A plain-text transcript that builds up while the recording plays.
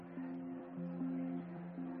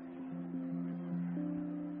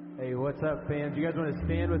Hey, what's up, fam? Do you guys want to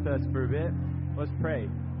stand with us for a bit? Let's pray.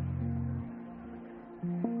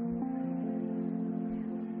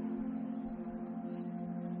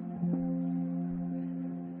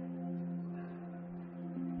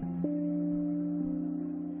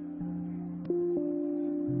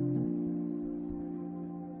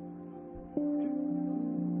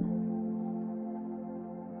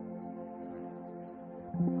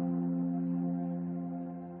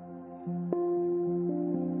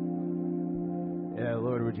 Yeah,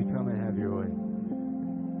 Lord, would you come and have your way?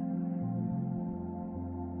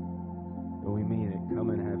 And we mean it.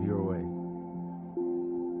 Come and have your way.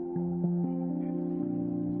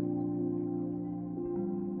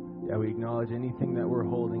 Yeah, we acknowledge anything that we're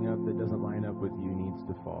holding up that doesn't line up with you needs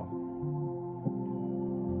to fall.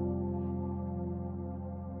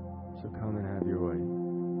 So come and have your way.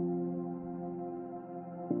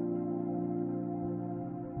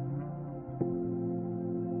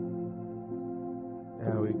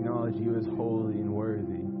 Yeah, we acknowledge you as holy and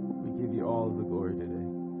worthy. We give you all of the glory today.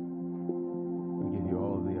 We give you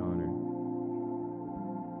all of the honor.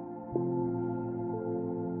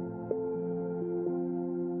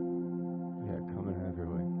 Yeah, come and have your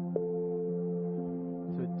way.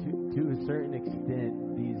 So to a certain extent,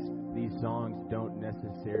 these songs don't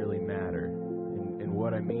necessarily matter. And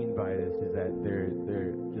what I mean by this is that they're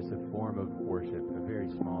just a form of worship, a very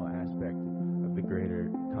small aspect of the greater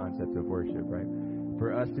concept of worship, right?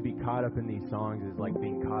 For us to be caught up in these songs is like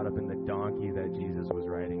being caught up in the donkey that Jesus was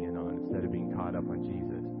riding in on instead of being caught up on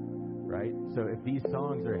Jesus, right? So if these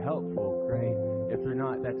songs are helpful, great. If they're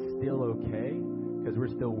not, that's still okay because we're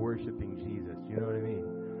still worshiping Jesus. You know what I mean?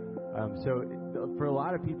 So for a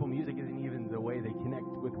lot of people, music isn't even the way they connect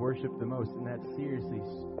with worship the most, and that's seriously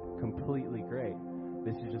completely great.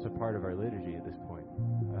 This is just a part of our liturgy at this point.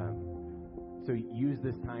 So use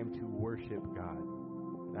this time to worship God.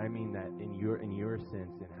 I mean that in your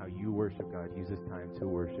sense and how you worship God. Use this time to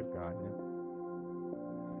worship God. Yeah?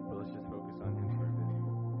 But let's just focus on Him for a bit.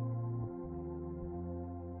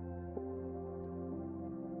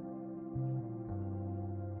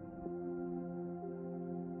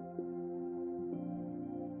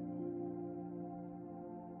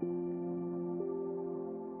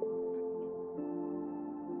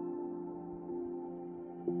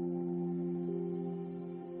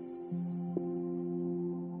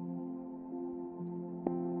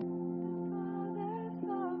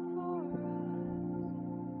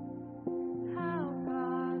 How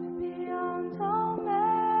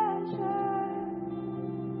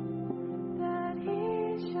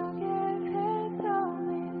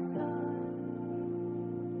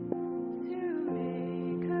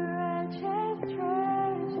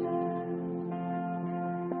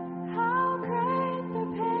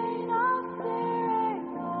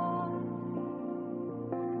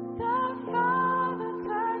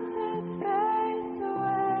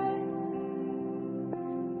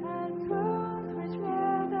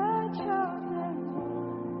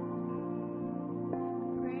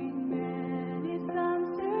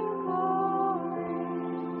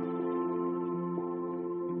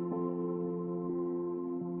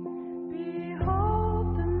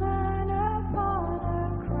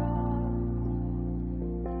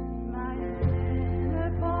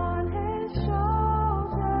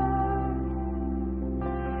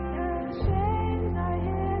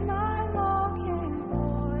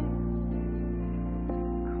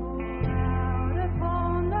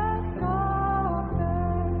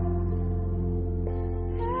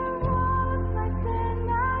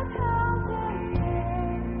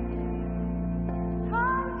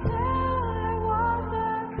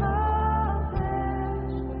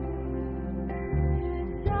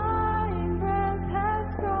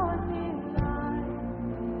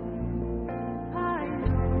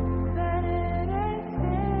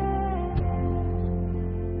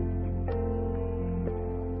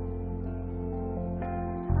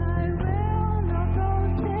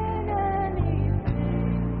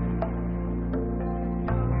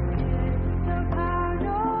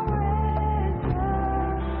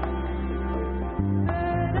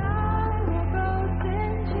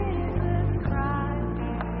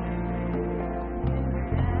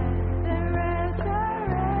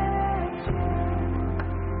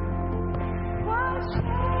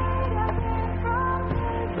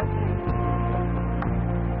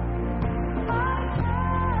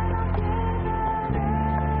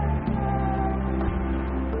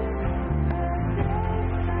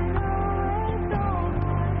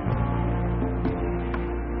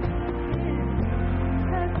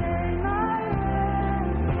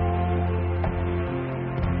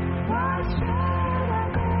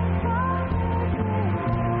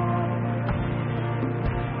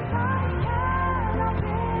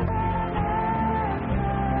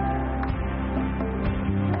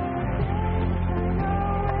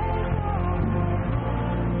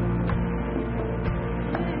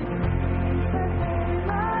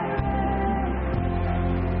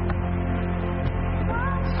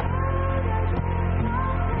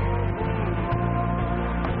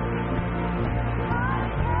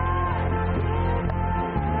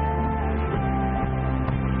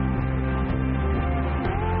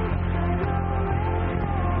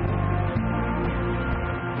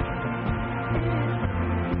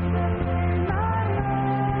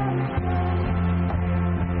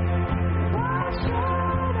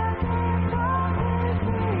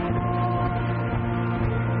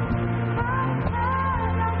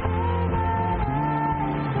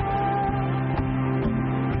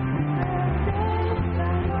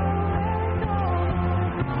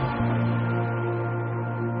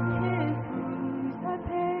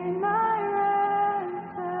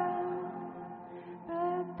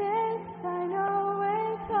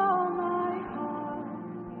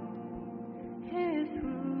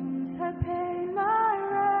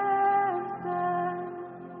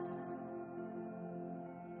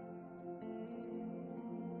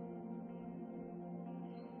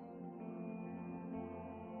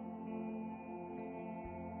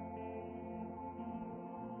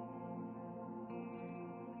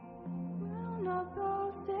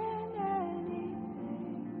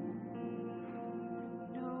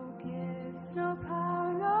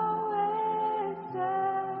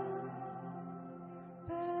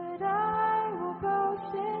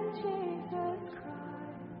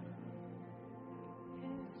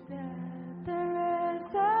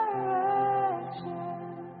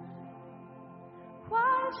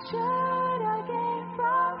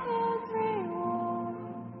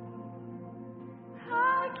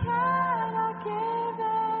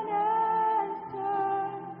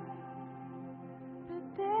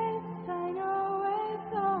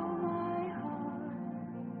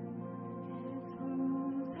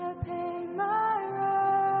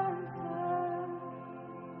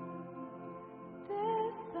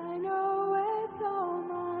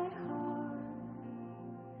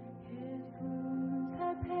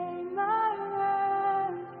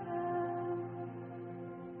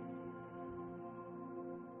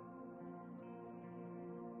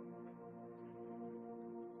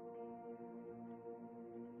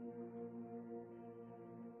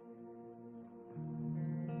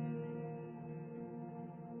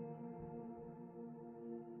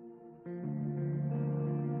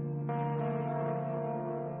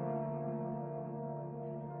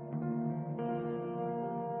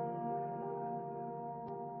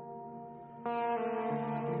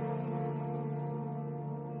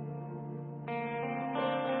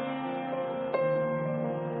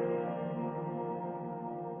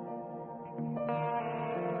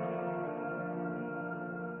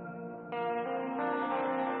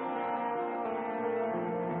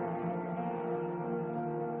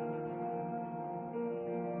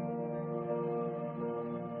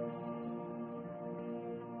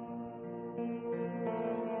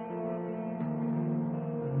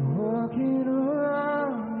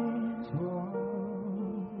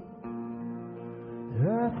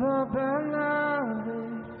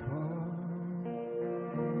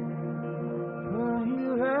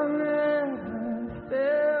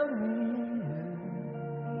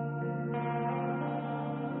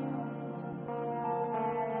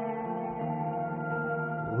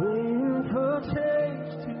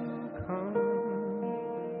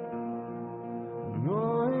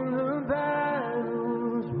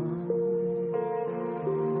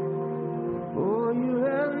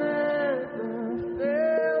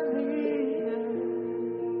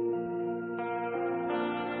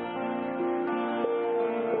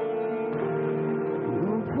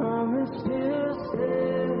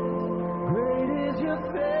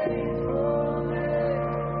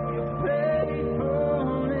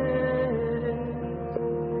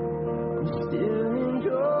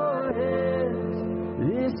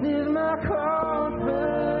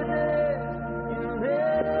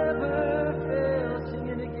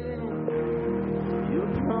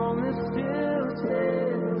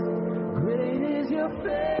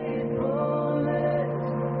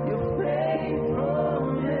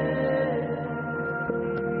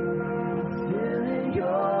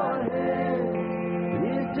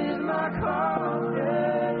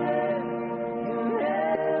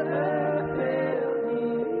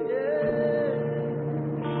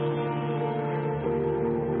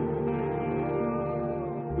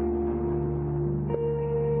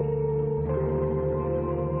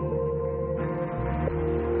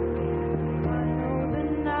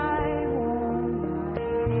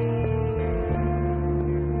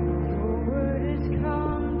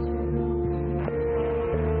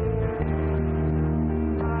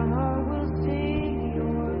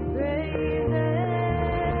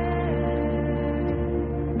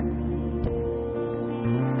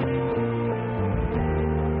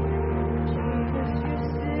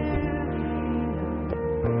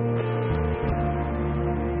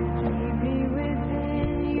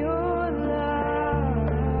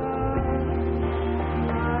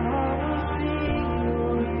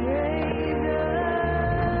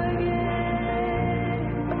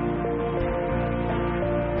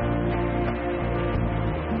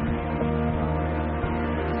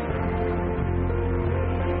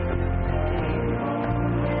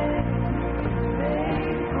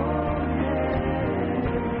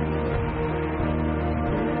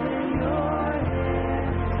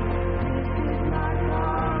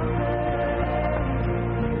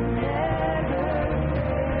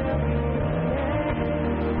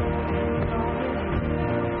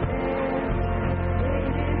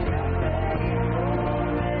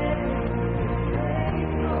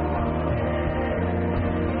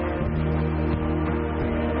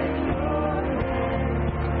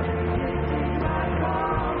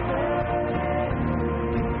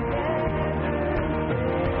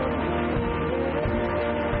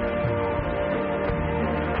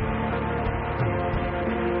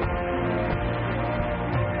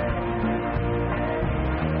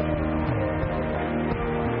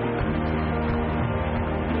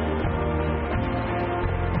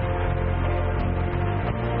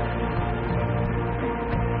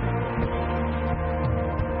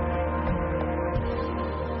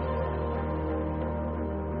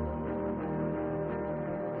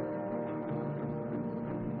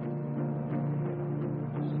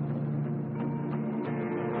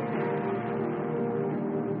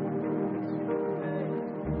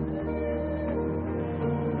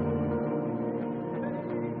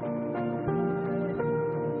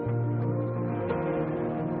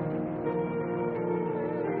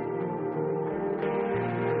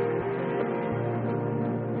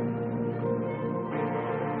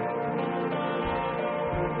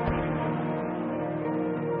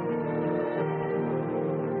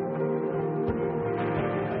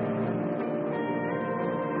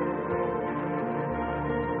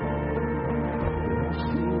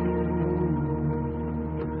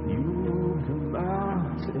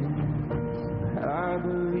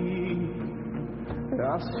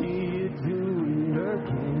I see you do it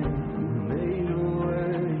again. You made a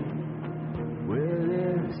way where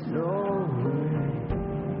there's no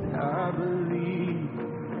way. I believe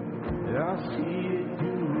that I see you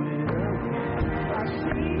do it again. I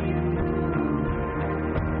see you move.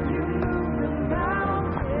 You move the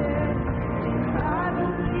mountain. I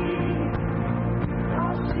believe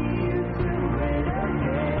I'll see you do it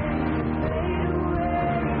again. You made a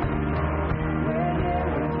way where there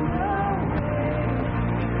was no way.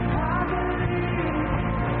 I believe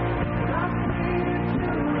I'll see you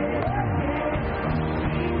do it again. I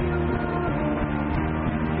see you move.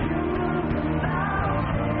 You move the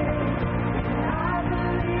mountain. I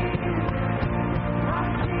believe I'll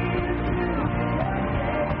see you do it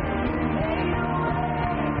again. You made a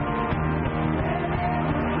way where there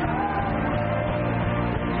was no way. I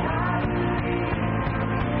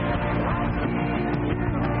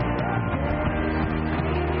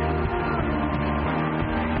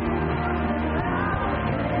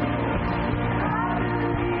believe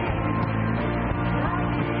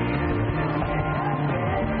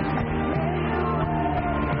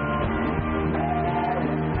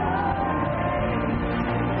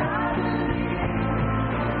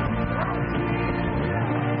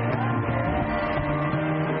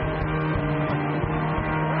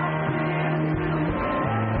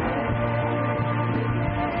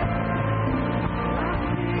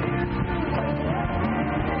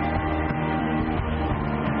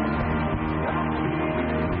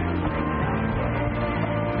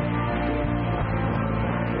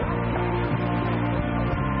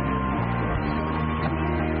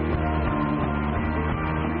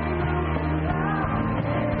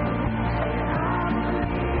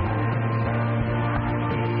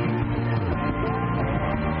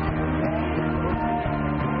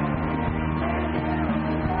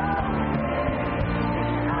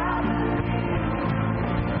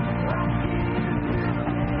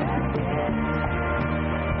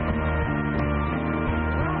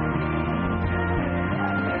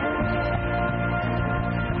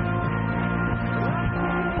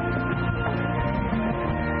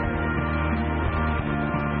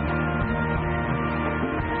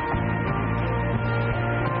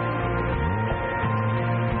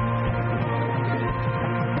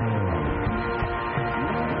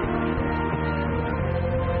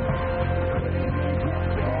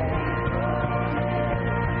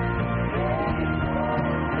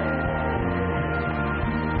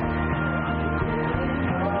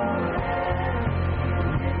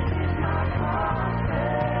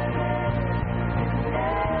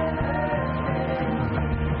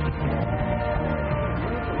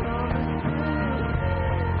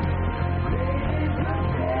see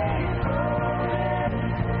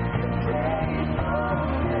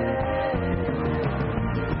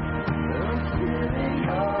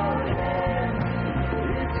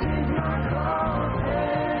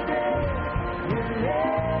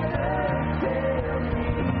you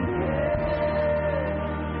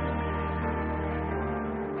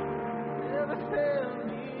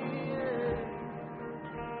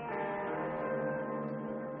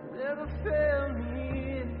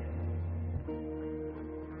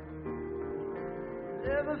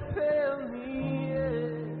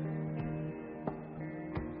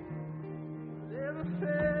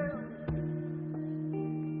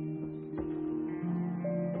do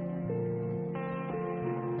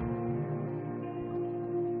it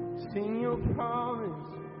Sing your promise.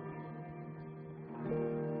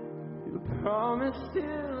 Your promise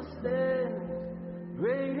still stands.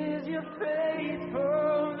 Great is your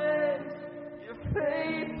faithfulness. Your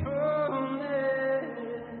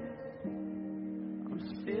faithfulness. I'm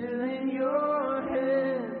still in your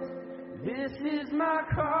hands. This is my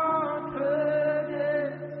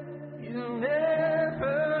confidence. You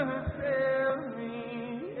never fail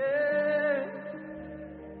me. Yeah.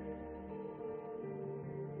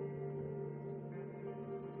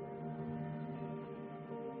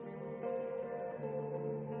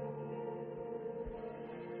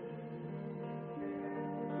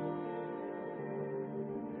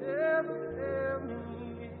 Never fail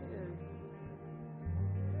me.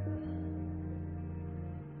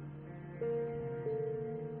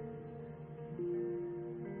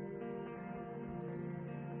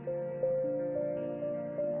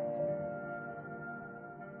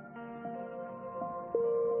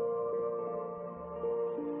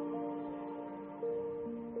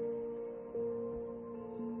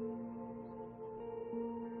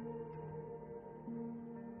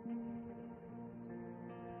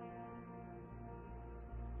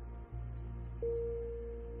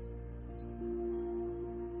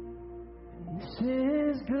 This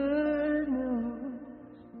is good news.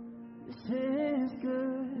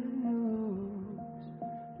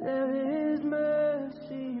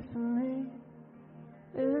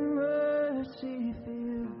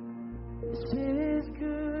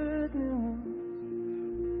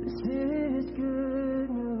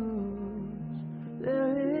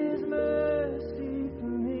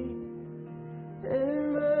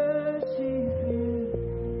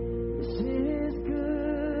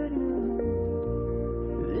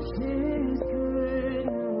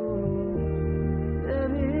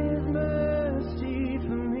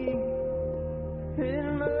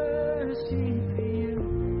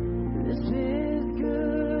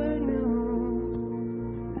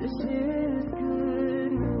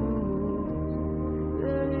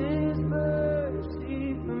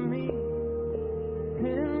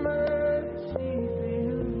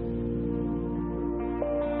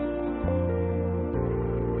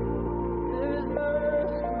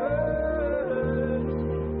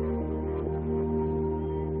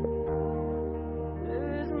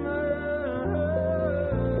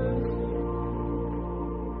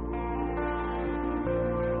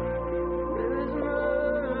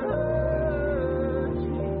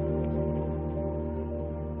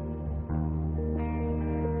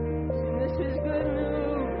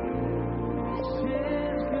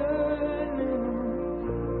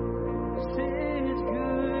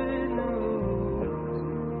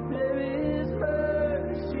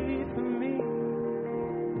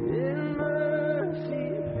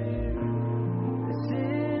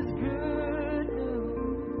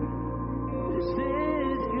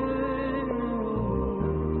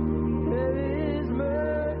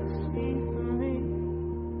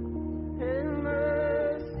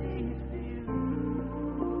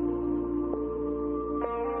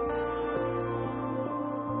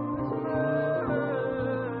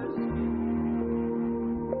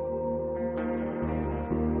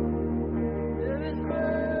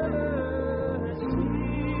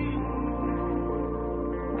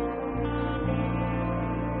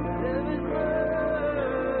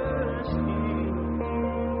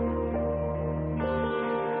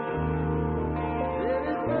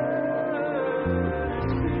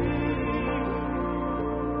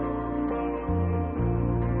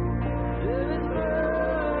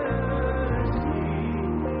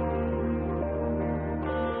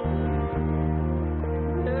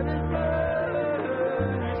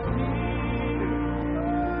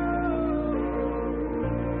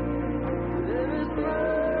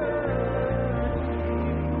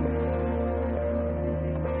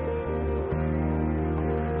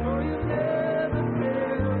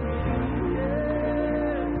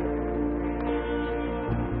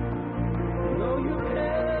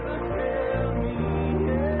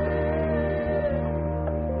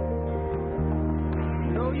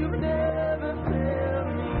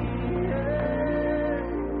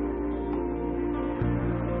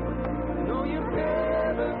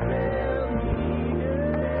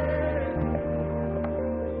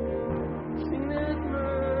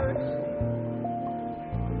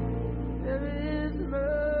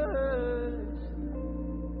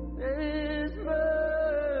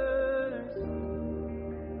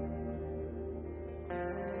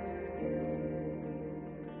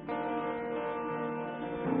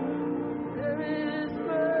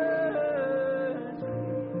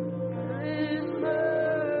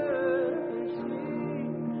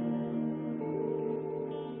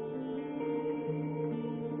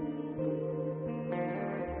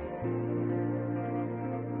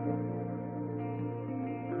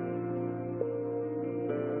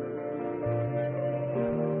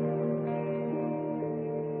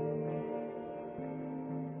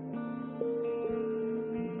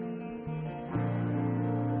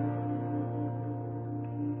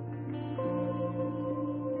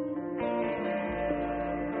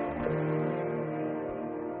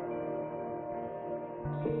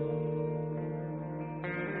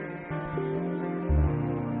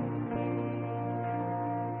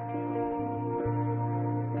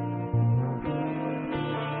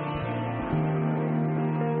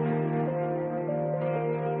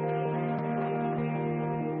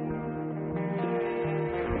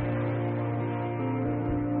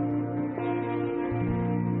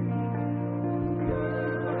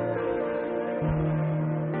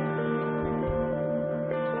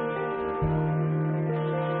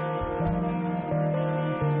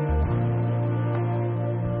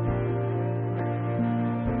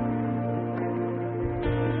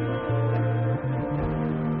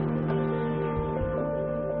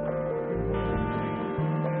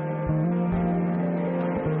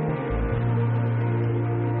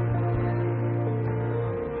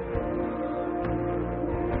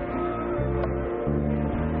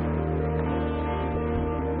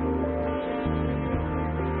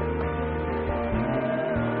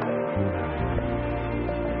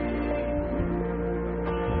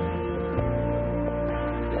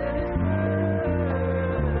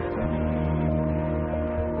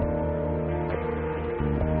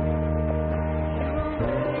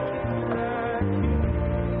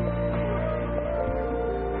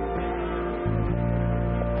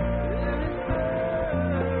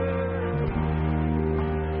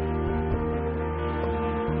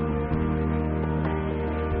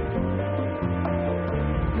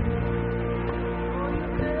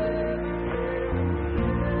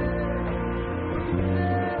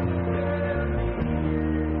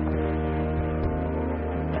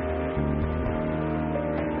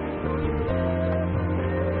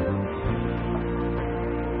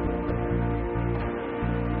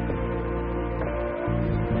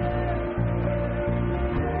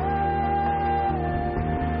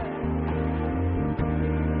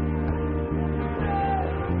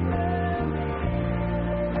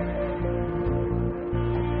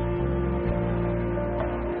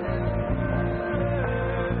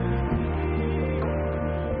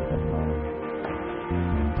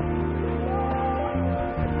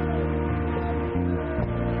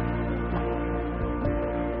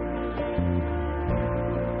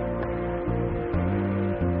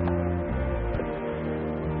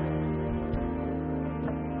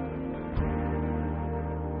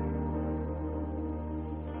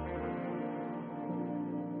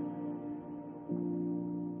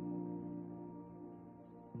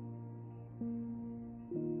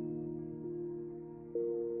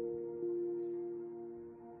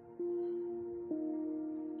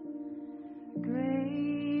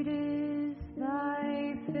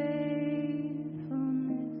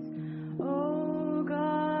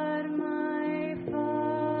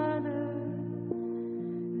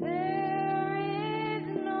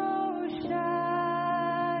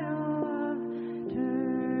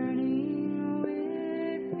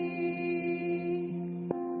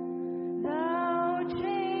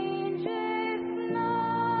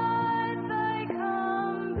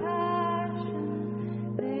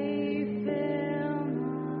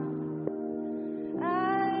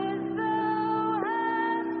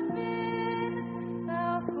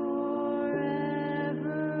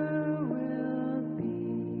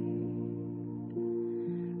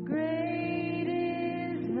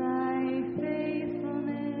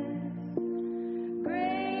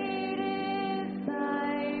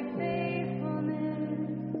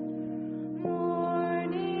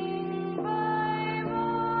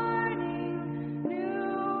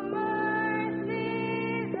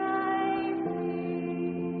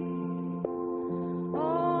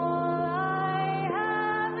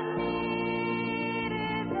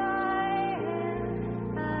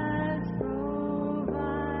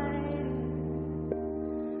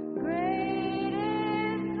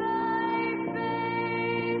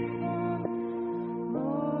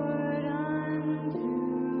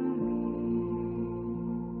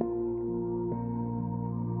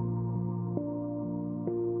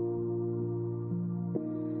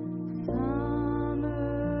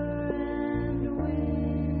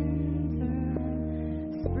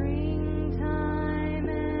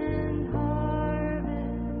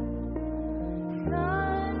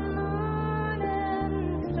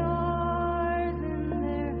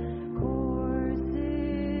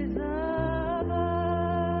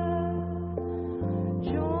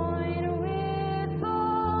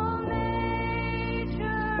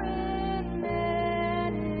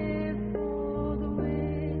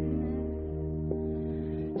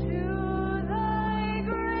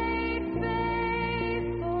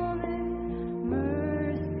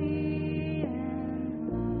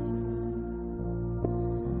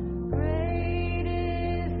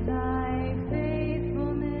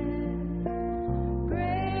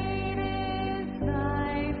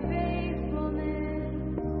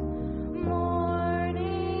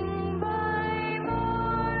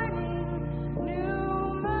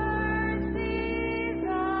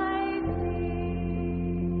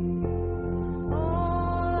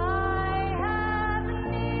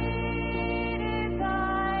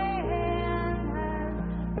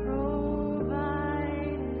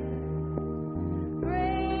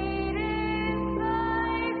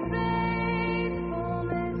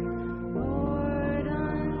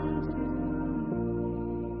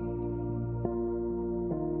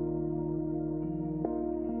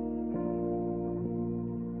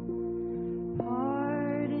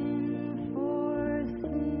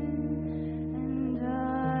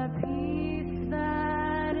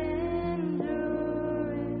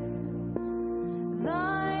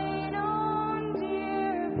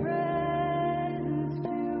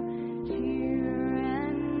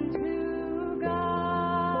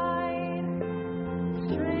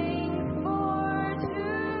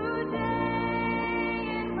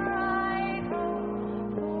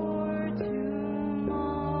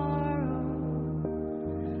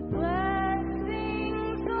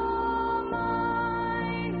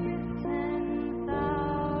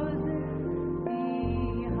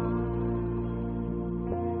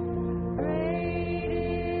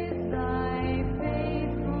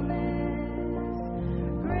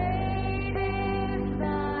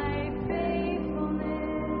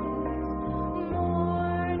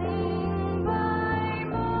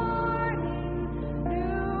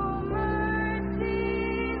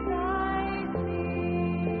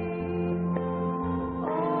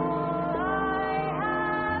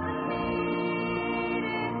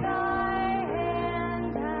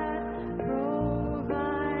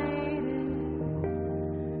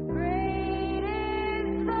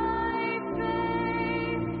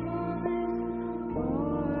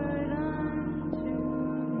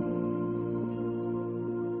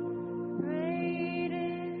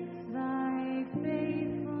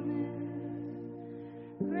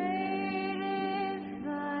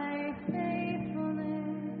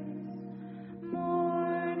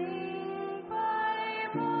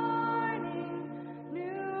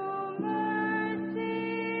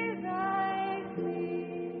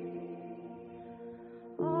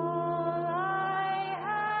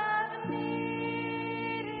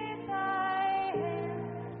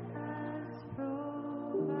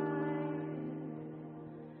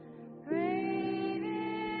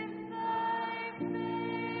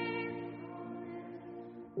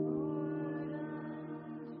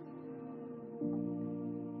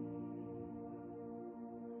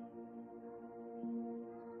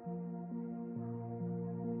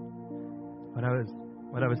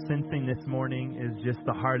 What I was sensing this morning is just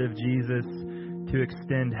the heart of Jesus to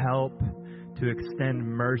extend help, to extend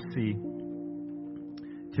mercy,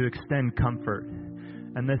 to extend comfort.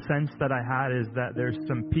 And the sense that I had is that there's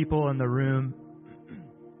some people in the room,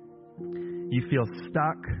 you feel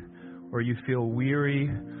stuck, or you feel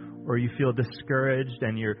weary, or you feel discouraged,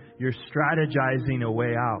 and you're strategizing a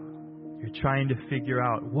way out. You're trying to figure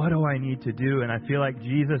out, what do I need to do? And I feel like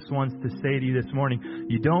Jesus wants to say to you this morning,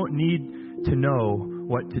 you don't need to know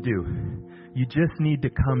what to do. You just need to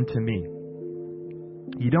come to me.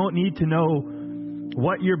 You don't need to know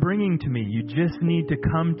what you're bringing to me. You just need to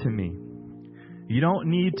come to me. You don't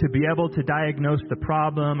need to be able to diagnose the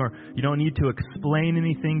problem, or you don't need to explain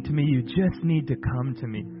anything to me. You just need to come to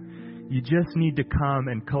me. You just need to come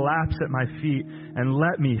and collapse at my feet and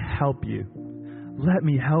let me help you. Let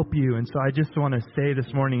me help you. And so I just want to say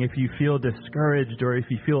this morning, if you feel discouraged, or if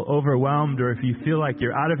you feel overwhelmed, or if you feel like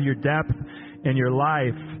you're out of your depth in your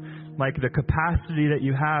life, like the capacity that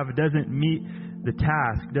you have doesn't meet the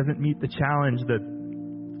task, doesn't meet the challenge,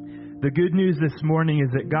 the good news this morning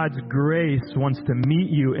is that God's grace wants to meet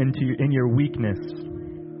you in your weakness.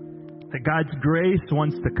 That God's grace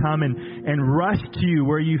wants to come and rush to you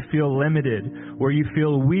where you feel limited, where you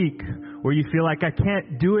feel weak, where you feel like I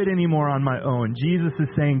can't do it anymore on my own. Jesus is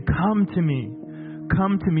saying, come to me.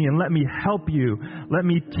 Come to me and let me help you. Let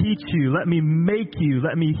me teach you. Let me make you.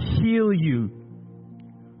 Let me heal you.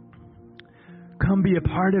 Come be a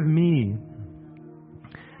part of me.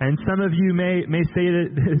 And some of you may say that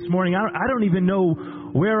this morning, I don't even know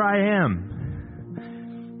where I am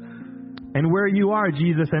and where you are,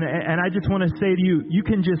 Jesus. And I just want to say to you, you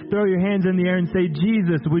can just throw your hands in the air and say,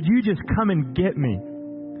 Jesus, would you just come and get me?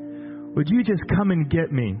 Would you just come and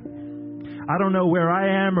get me? I don't know where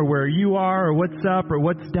I am or where you are or what's up or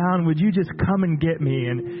what's down. Would you just come and get me?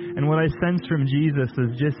 And what I sense from Jesus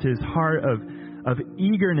is just his heart of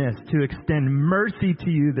eagerness to extend mercy to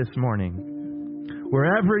you this morning.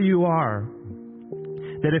 Wherever you are,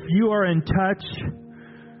 that if you are in touch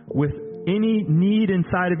with any need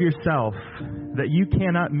inside of yourself that you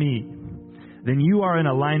cannot meet, then you are in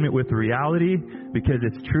alignment with reality because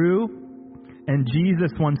it's true. And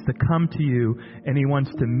Jesus wants to come to you, and he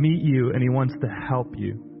wants to meet you, and he wants to help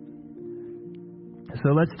you.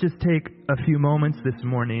 So let's just take a few moments this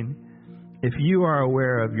morning. If you are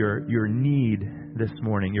aware of your need this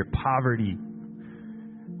morning, your poverty,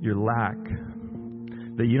 your lack,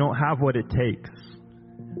 that you don't have what it takes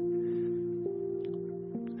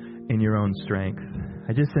in your own strength,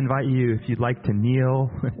 I just invite you, if you'd like to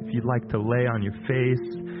kneel, if you'd like to lay on your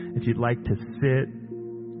face, if you'd like to sit,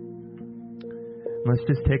 let's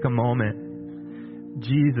just take a moment.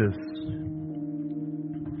 Jesus,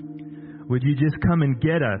 would you just come and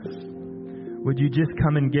get us? Would you just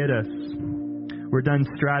come and get us? We're done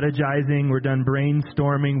strategizing. We're done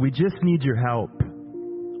brainstorming. We just need your help.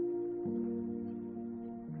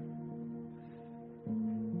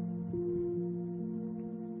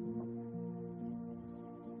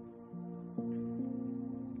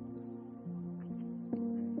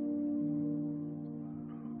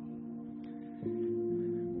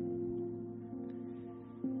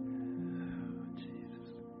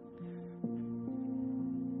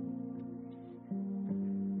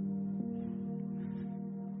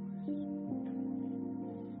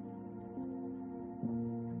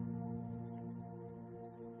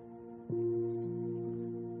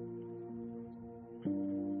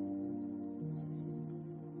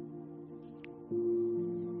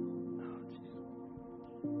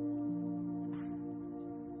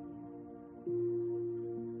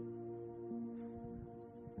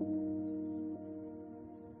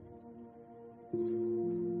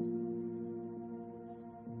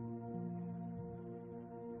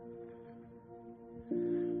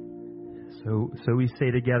 So we say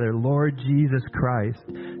together, Lord Jesus Christ,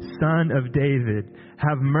 Son of David,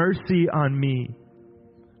 have mercy on me.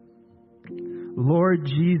 Lord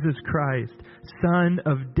Jesus Christ, Son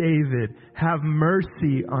of David, have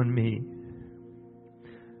mercy on me.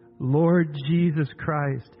 Lord Jesus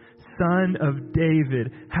Christ, Son of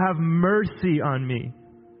David, have mercy on me.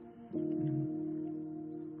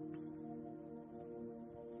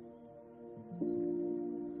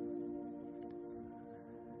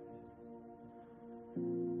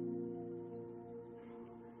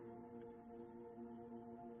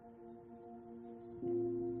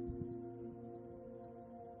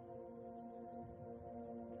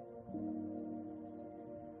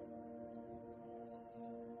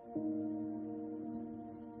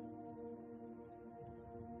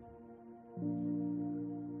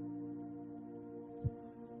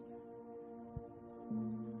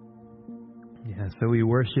 And so we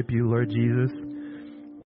worship you, Lord Jesus.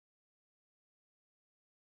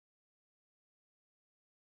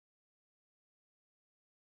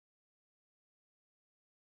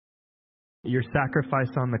 Your sacrifice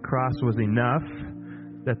on the cross was enough,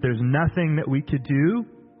 that there's nothing that we could do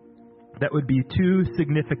that would be too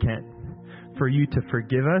significant for you to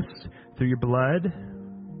forgive us through your blood.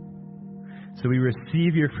 So we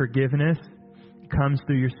receive your forgiveness. It comes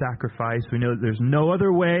through your sacrifice. We know that there's no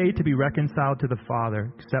other way to be reconciled to the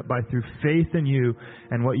Father except by through faith in you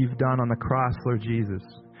and what you've done on the cross, Lord Jesus.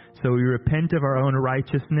 So we repent of our own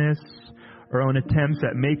righteousness, our own attempts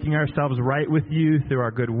at making ourselves right with you through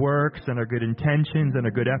our good works and our good intentions and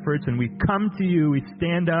our good efforts. And we come to you, we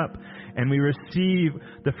stand up, and we receive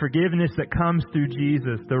the forgiveness that comes through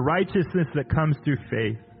Jesus, the righteousness that comes through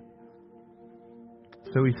faith.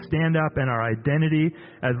 So we stand up in our identity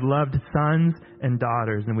as loved sons and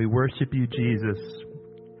daughters, and we worship you, Jesus,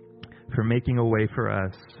 for making a way for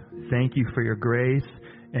us. Thank you for your grace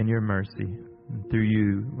and your mercy. And through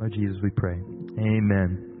you, Lord Jesus, we pray.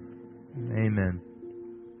 Amen. Amen.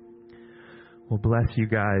 Well, bless you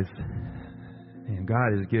guys. Man,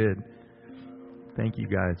 God is good. Thank you,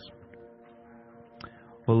 guys.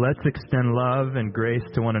 Well, let's extend love and grace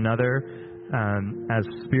to one another as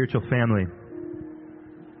spiritual family.